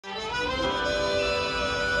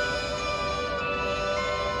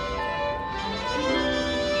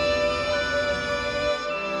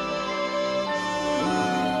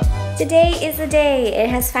Today is the day. It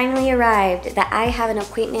has finally arrived that I have an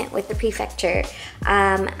appointment with the prefecture.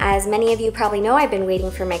 As many of you probably know, I've been waiting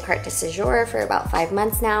for my carte de séjour for about 5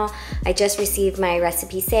 months now. I just received my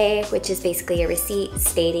récépissé, which is basically a receipt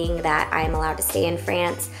stating that I am allowed to stay in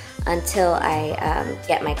France until I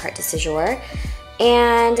get my carte de séjour.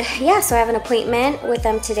 And yeah, so I have an appointment with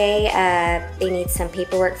them today. They need some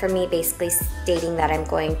paperwork from me, basically stating that I'm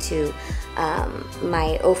going to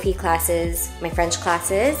my OFI classes, my French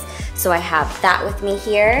classes. So I have that with me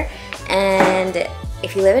here. And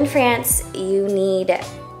if you live in France, you need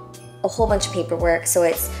a whole bunch of paperwork. So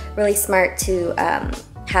it's really smart to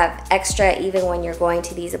have extra even when you're going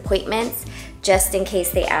to these appointments, just in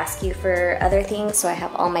case they ask you for other things. So I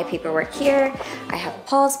have all my paperwork here. I have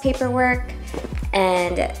Paul's paperwork.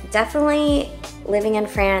 And definitely living in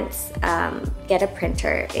France, get a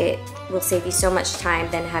printer. It will save you so much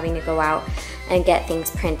time than having to go out and get things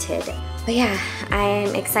printed. But yeah,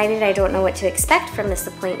 I'm excited. I don't know what to expect from this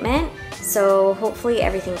appointment. So hopefully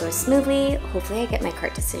everything goes smoothly. Hopefully I get my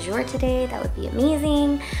carte de séjour today. That would be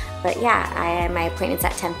amazing. But yeah, my appointment's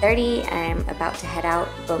at 10:30. I'm about to head out,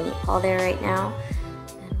 go meet Paul there right now,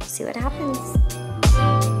 and we'll see what happens.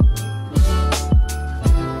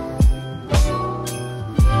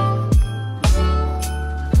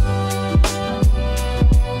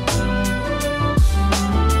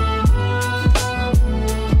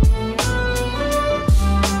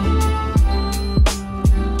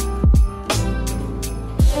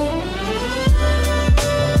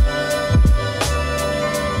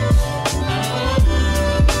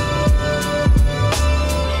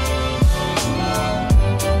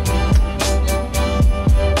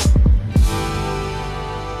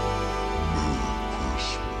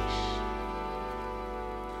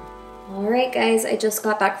 Alright guys, I just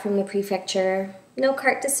got back from the prefecture. No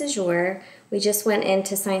carte de séjour. We just went in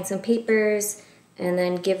to sign some papers and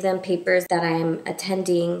then give them papers that I'm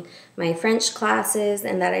attending my French classes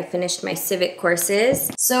and that I finished my civic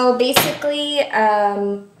courses. So basically,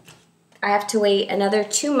 I have to wait another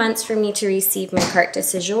 2 months for me to receive my carte de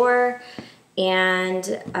séjour,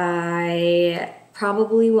 and I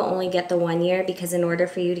probably will only get the 1 year, because in order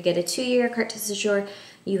for you to get a 2-year carte de séjour,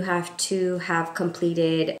 you have to have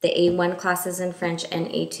completed the A1 classes in French and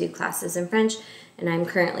A2 classes in French, and I'm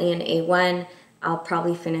currently in A1. I'll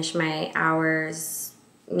probably finish my hours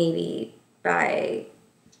maybe by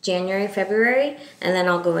January, February, and then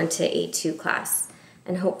I'll go into A2 class.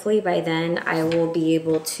 And hopefully by then I will be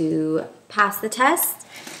able to pass the test.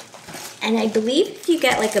 And I believe if you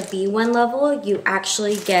get like a B1 level, you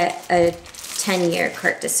actually get a 10-year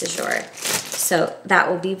carte de séjour. So that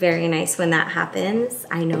will be very nice when that happens.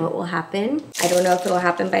 I know it will happen. I don't know if it will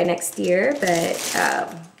happen by next year, but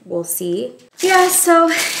we'll see. Yeah, so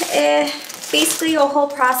basically a whole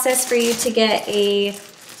process for you to get a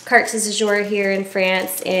carte de séjour here in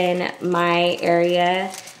France in my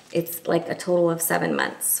area. It's like a total of 7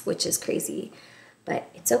 months, which is crazy. But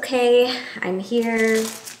it's okay, I'm here.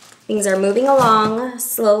 Things are moving along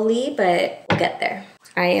slowly, but we'll get there.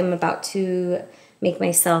 I am about to make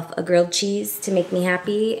myself a grilled cheese to make me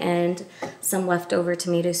happy and some leftover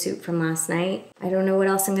tomato soup from last night. I don't know what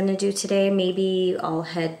else I'm gonna do today. Maybe I'll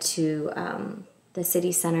head to the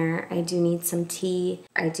city center. I do need some tea.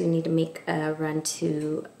 I do need to make a run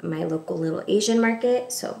to my local little Asian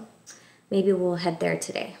market, so maybe we'll head there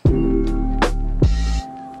today.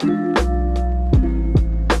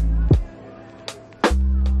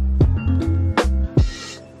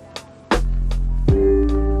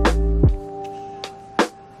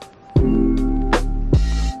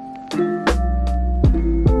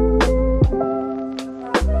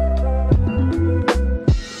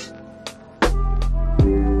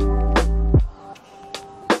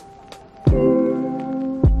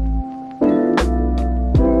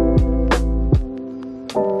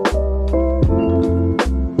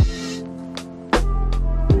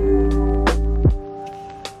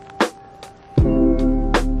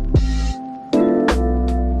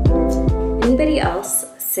 Anybody else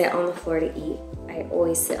sit on the floor to eat? I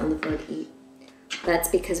always sit on the floor to eat. That's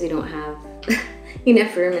because we don't have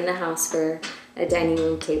enough room in the house for a dining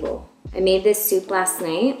room table. I made this soup last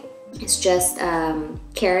night. It's just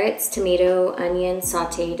carrots, tomato, onion,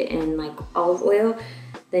 sauteed in like olive oil.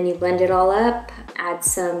 Then you blend it all up, add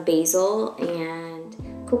some basil and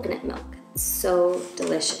coconut milk. It's so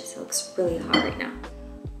delicious. It looks really hot right now.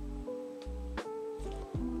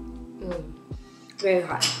 Very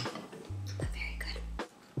hot.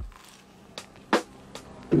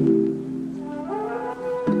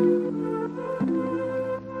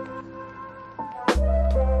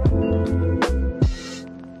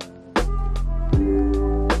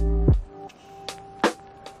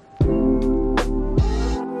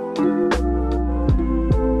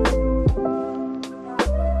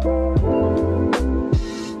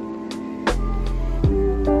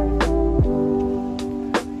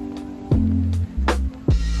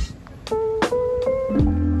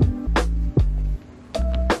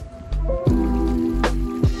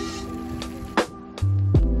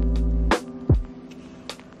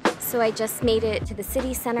 So I just made it to the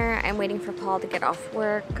city center. I'm waiting for Paul to get off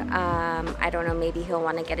work. I don't know, maybe he'll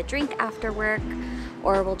want to get a drink after work,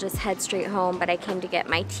 or we'll just head straight home, but I came to get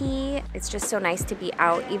my tea. It's just so nice to be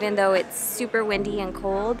out. Even though it's super windy and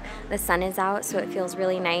cold, the sun is out, so it feels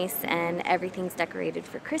really nice, and everything's decorated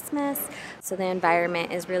for Christmas. So the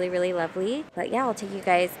environment is really, really lovely. But yeah, I'll take you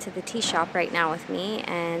guys to the tea shop right now with me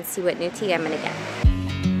and see what new tea I'm gonna get.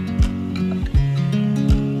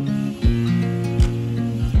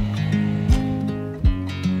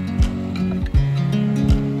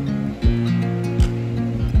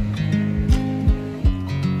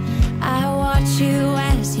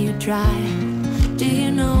 Drive. Do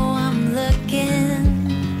you know I'm looking?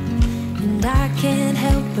 And I can't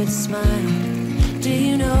help but smile. Do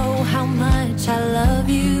you know how much I love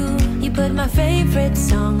you? You put my favorite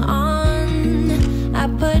song on, I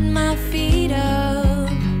put my feet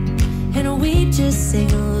up, and we just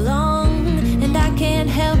sing along. And I can't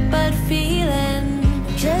help but feeling,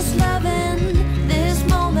 just loving this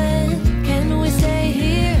moment. Can we stay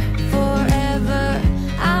here forever?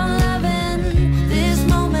 I'm loving this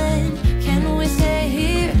moment. Can we stay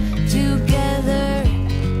here together?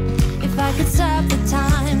 If I could stop the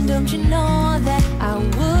time, don't you know that I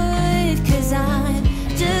would? 'Cause I'm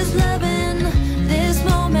just loving this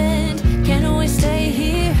moment. Can we stay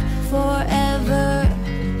here forever?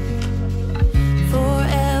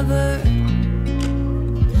 Forever.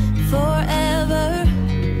 Forever.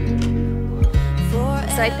 Forever.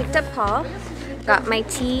 So I picked up Paul, got my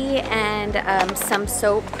tea and some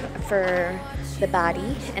soap for the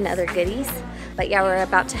body and other goodies. But yeah, we're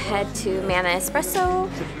about to head to Mana Espresso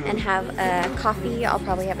and have a coffee. I'll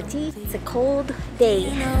probably have a tea. It's a cold day.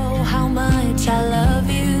 You know how much I love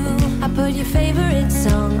you. I put your favorite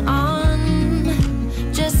song on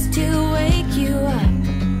just to wake you up.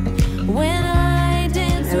 When I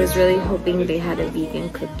dance, I was really hoping they had a vegan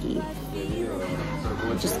cookie.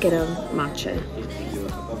 I'll just get a matcha.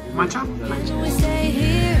 Matcha? we stay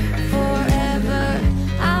here forever.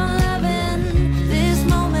 I'm loving this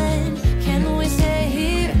moment. Can we stay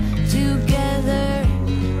here together?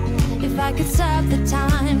 If I could stop the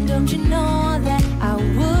time, don't you know that I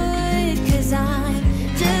would? 'Cause I'm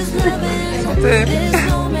just loving this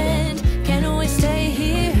moment. Can we stay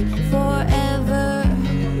here forever?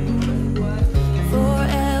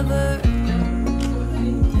 Forever.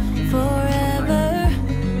 Forever.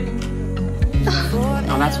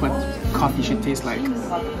 Oh, that's what coffee should taste like.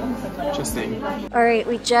 Just saying. All right,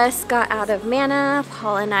 we just got out of Mana.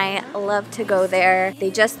 Paul and I love to go there.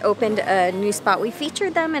 They just opened a new spot. We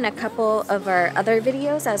featured them in a couple of our other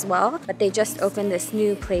videos as well, but they just opened this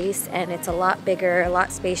new place and it's a lot bigger, a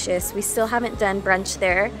lot spacious. We still haven't done brunch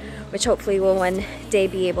there, which hopefully we'll one day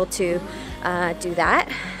be able to do that.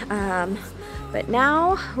 But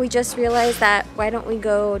now we just realized that why don't we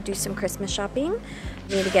go do some Christmas shopping?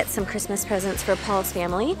 We need to get some Christmas presents for Paul's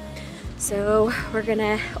family. So we're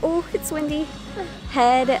gonna, oh, it's windy,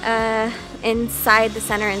 head inside the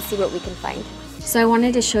center and see what we can find. So I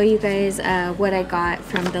wanted to show you guys what I got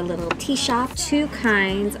from the little tea shop. Two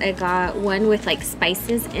kinds. I got one with like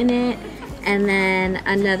spices in it, and then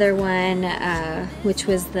another one which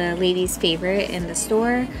was the lady's favorite in the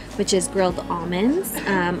store, which is grilled almonds,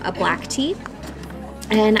 a black tea.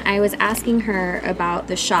 And I was asking her about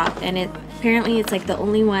the shop, and apparently it's like the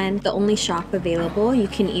only shop available. You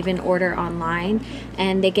can even order online,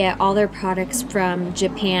 and they get all their products from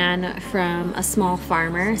Japan, from a small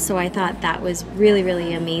farmer. So I thought that was really,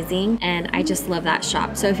 really amazing, and I just love that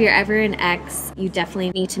shop. So if you're ever in X, you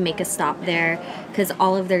definitely need to make a stop there because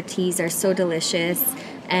all of their teas are so delicious,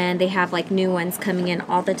 and they have like new ones coming in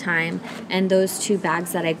all the time. And those two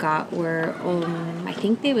bags that I got were I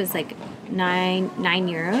think it was like 9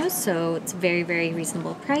 euros, so it's very, very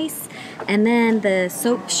reasonable price. And then the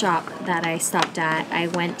soap shop that I stopped at, I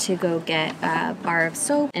went to go get a bar of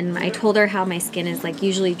soap, and I told her how my skin is like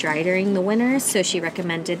usually dry during the winter, so she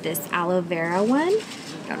recommended this aloe vera one.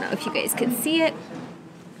 I don't know if you guys can see it.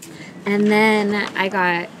 And then I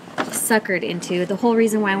got suckered into, the whole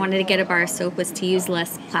reason why I wanted to get a bar of soap was to use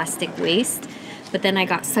less plastic waste. But then I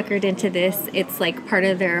got suckered into this. It's like part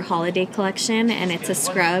of their holiday collection, and it's a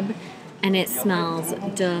scrub. And it smells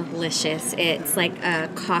delicious. It's like a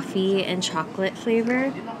coffee and chocolate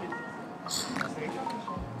flavor. Oh,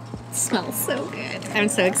 it smells so good. I'm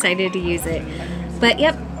so excited to use it. But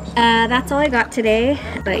yep, that's all I got today.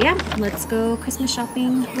 But yeah, let's go Christmas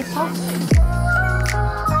shopping with Paul.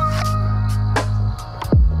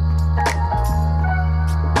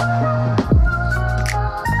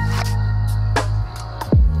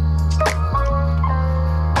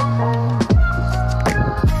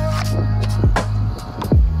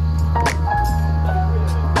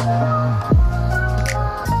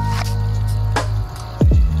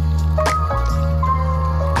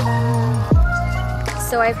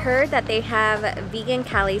 heard that they have vegan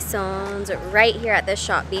calzones right here at the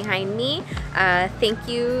shop behind me. Thank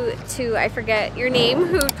you to, I forget your name,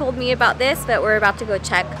 who told me about this, but we're about to go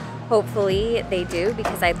check. Hopefully they do,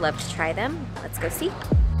 because I'd love to try them. Let's go see.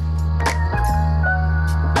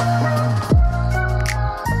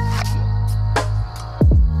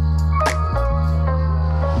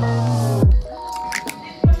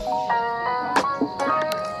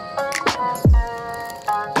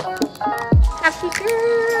 Happy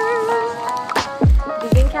girl!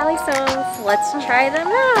 Vegan calzones. Let's try them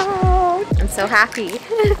out. I'm so happy.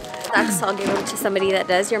 Next, I'll give them to somebody that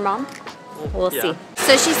does. Your mom? We'll see.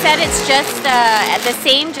 So she said it's just the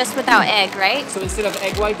same, just without egg, right? So instead of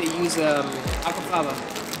egg white, they use alfalfa.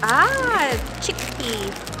 Ah,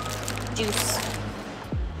 chickpea juice.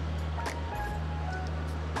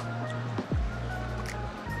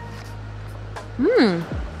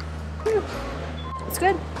 It's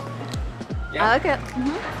good. Yeah. I like it.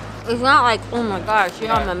 It's not like, oh my gosh,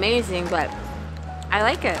 I'm amazing, but I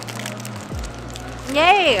like it.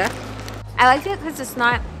 Yay! I like it because it's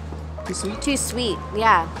not Too sweet? too sweet.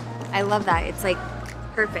 Yeah, I love that. It's like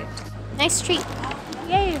perfect. Nice treat.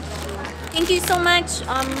 Yay! Thank you so much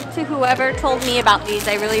to whoever told me about these.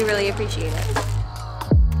 I really, really appreciate it.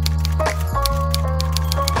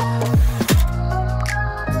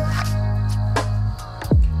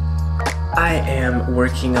 I am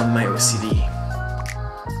working on my OCD.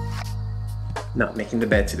 Not making the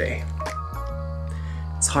bed today.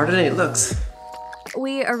 It's harder than it looks.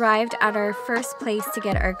 We arrived at our first place to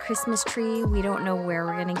get our Christmas tree. We don't know where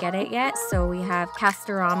we're gonna get it yet. So we have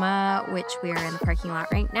Castorama, which we are in the parking lot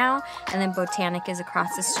right now. And then Botanic is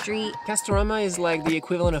across the street. Castorama is like the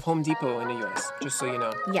equivalent of Home Depot in the US, just so you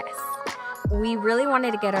know. Yes. We really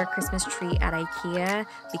wanted to get our Christmas tree at IKEA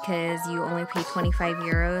because you only pay 25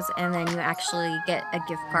 euros and then you actually get a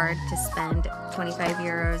gift card to spend 25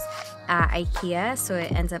 euros at IKEA, so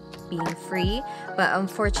it ends up being free. But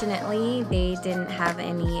unfortunately, they didn't have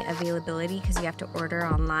any availability because you have to order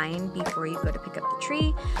online before you go to pick up the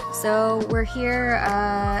tree. So we're here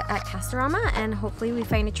at Castorama and hopefully we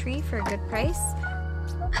find a tree for a good price.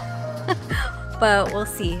 But we'll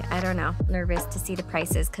see. I don't know. Nervous to see the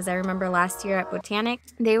prices because I remember last year at Botanic,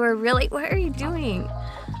 they were really, what are you doing?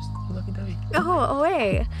 Oh,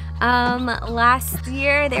 away. Last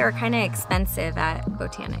year they were kind of expensive at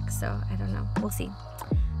Botanic, so I don't know. We'll see.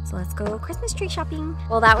 So let's go Christmas tree shopping.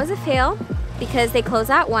 Well, that was a fail because they close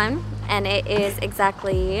at 1 and it is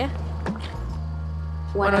exactly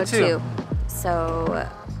 1:02. So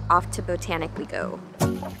off to Botanic we go.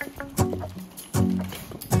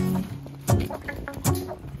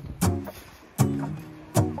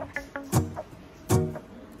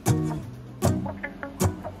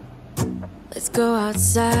 Let's go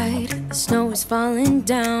outside, the snow is falling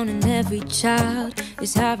down and every child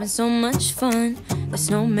is having so much fun. The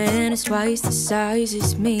snowman is twice the size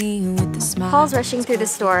as me with a smile. Paul's rushing through the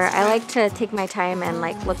store. I like to take my time and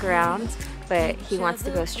like look around, but he wants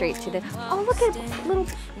to go straight to the, oh look at little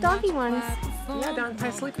doggy ones. Yeah, down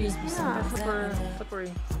by Sleepy.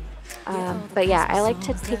 Slippery. But yeah, I like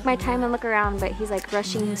to take my time and look around, but he's like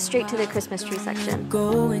rushing straight to the Christmas tree section.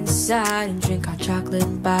 Go inside and drink our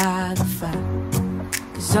chocolate by the fire,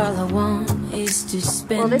 'cause all I want is to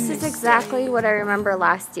spend. Well, this is exactly what I remember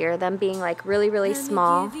last year, them being like really, really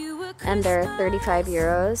small, and they're 35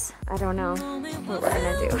 euros. I don't know what we're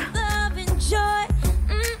gonna do. I think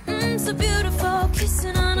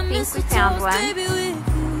we found one.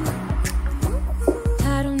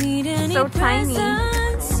 So tiny.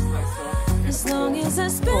 As long as I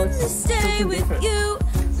spend this day with you,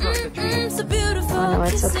 so beautiful. Oh no,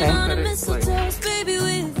 it's okay. On a mistletoe, baby,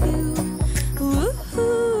 with you.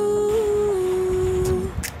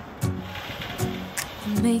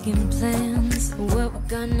 I'm making plans for what we're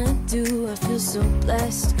gonna do. I feel so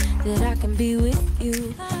blessed that I can be with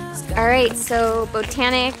you. All right, so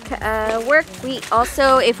Botanic worked. We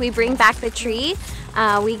also, if we bring back the tree,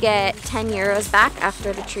 we get 10 euros back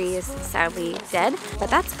after the tree is sadly dead. But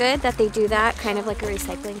that's good that they do that, kind of like a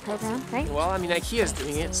recycling program, right? Well, I mean, IKEA is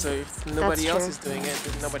doing it, so if nobody else is doing it,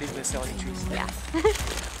 then nobody's gonna sell any trees. Yeah.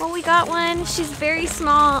 Well, we got one. She's very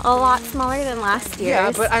small, a lot smaller than last year's.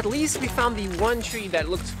 Yeah, but at least we found the one tree that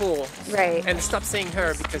looked full. Right. And stop saying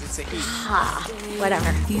her because it's a he. Ah,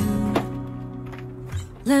 whatever.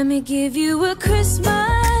 Let me give you a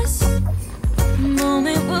Christmas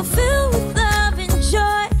moment we'll fill with love and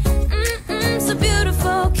joy. So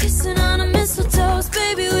beautiful, kissing on a mistletoe,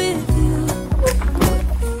 baby, with you.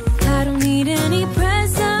 I don't need any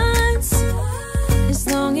presents as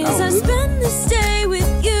long as I spend this day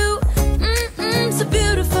with you. So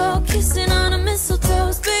beautiful, kissing on a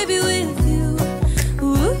mistletoe, baby, with you.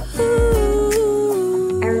 Ooh.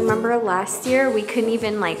 last year we couldn't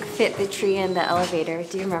even like fit the tree in the elevator.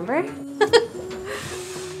 Do you remember?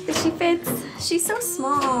 But she fits. She's so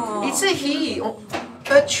small. It's a he.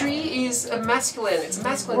 A tree is a masculine. It's a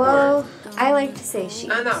masculine Well, word. I like to say she.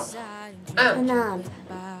 Anab. Anab.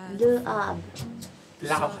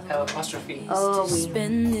 Lab. Apostrophe. Oh, we.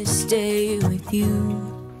 Spend this day with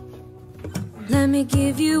you. Let me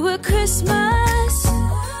give you a Christmas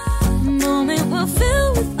moment we'll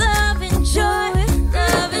fill with love and joy.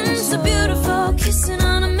 Loving so beautiful, kissing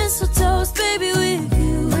on a mistletoe, baby, with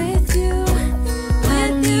you, with you. I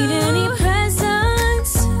don't need any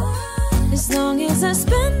presents as long as I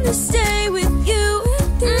spend this day with you.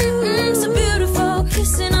 So beautiful,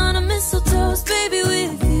 kissing on a mistletoe, baby,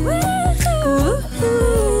 with you.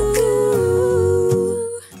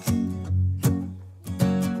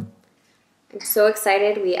 I'm so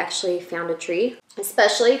excited we actually found a tree,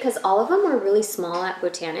 especially because all of them were really small at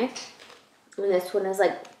Botanic. And this one is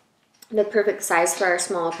like the perfect size for our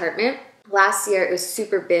small apartment. Last year it was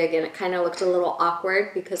super big and it kind of looked a little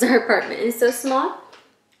awkward because our apartment is so small.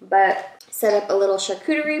 But set up a little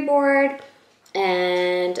charcuterie board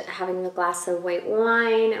and having a glass of white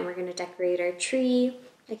wine, and we're gonna decorate our tree.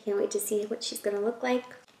 I can't wait to see what she's gonna look like.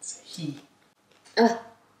 It's a he.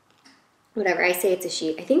 Whatever, I say it's a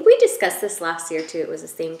she. I think we discussed this last year too. It was the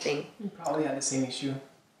same thing. You probably had the same issue.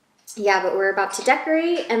 Yeah, but we're about to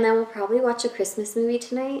decorate and then we'll probably watch a Christmas movie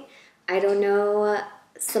tonight. I don't know.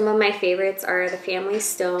 Some of my favorites are The Family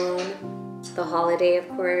Stone, The Holiday, of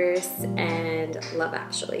course, and Love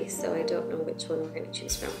Actually. So I don't know which one we're going to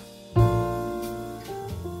choose from.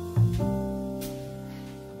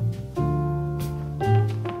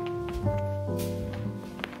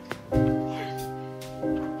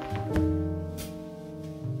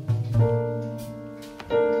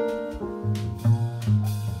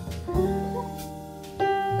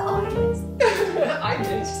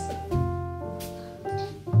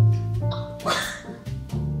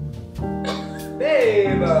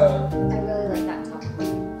 Babe! I really like that top.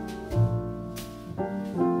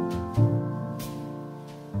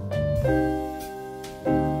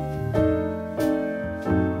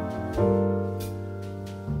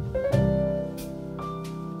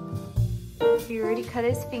 He already cut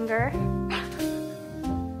his finger.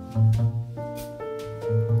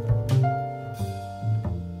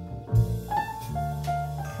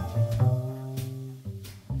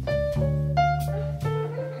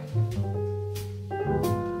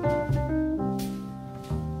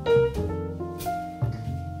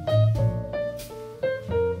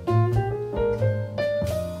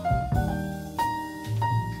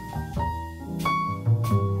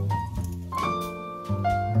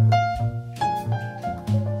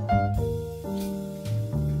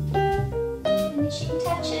 Finishing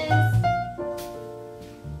touches.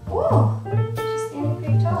 Oh, she's standing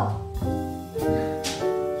pretty tall.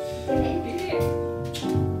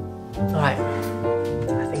 Alright.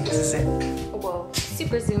 I think this is it. Whoa,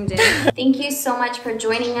 super zoomed in. Thank you so much for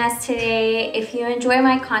joining us today. If you enjoy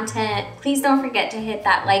my content, please don't forget to hit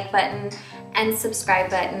that like button and subscribe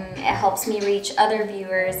button. It helps me reach other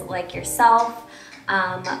viewers like yourself.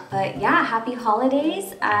 But yeah, happy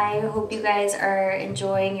holidays. I hope you guys are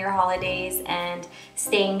enjoying your holidays and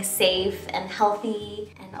staying safe and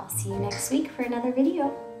healthy. And I'll see you next week for another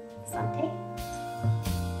video. Santé.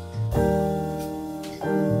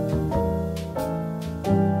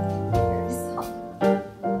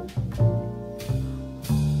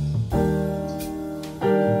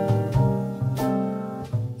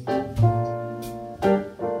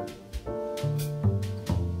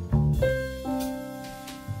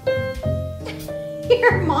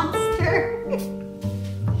 You're a monster.